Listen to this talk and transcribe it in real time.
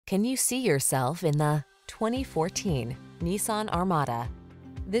Can you see yourself in the 2014 Nissan Armada?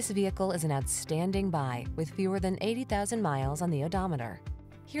 This vehicle is an outstanding buy with fewer than 80,000 miles on the odometer.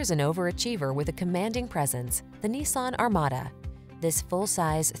 Here's an overachiever with a commanding presence, the Nissan Armada. This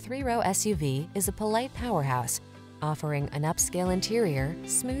full-size three-row SUV is a polite powerhouse, offering an upscale interior,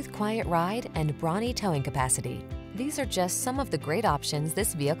 smooth, quiet ride, and brawny towing capacity. These are just some of the great options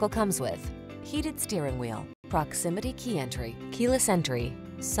this vehicle comes with: heated steering wheel, proximity key entry, keyless entry,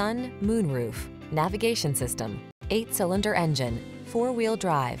 sun, moonroof, navigation system, 8-cylinder engine, 4-wheel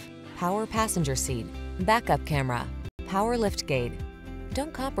drive, power passenger seat, backup camera, power liftgate.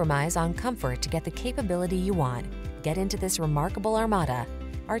 Don't compromise on comfort to get the capability you want. Get into this remarkable Armada.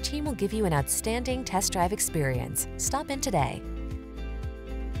 Our team will give you an outstanding test drive experience. Stop in today.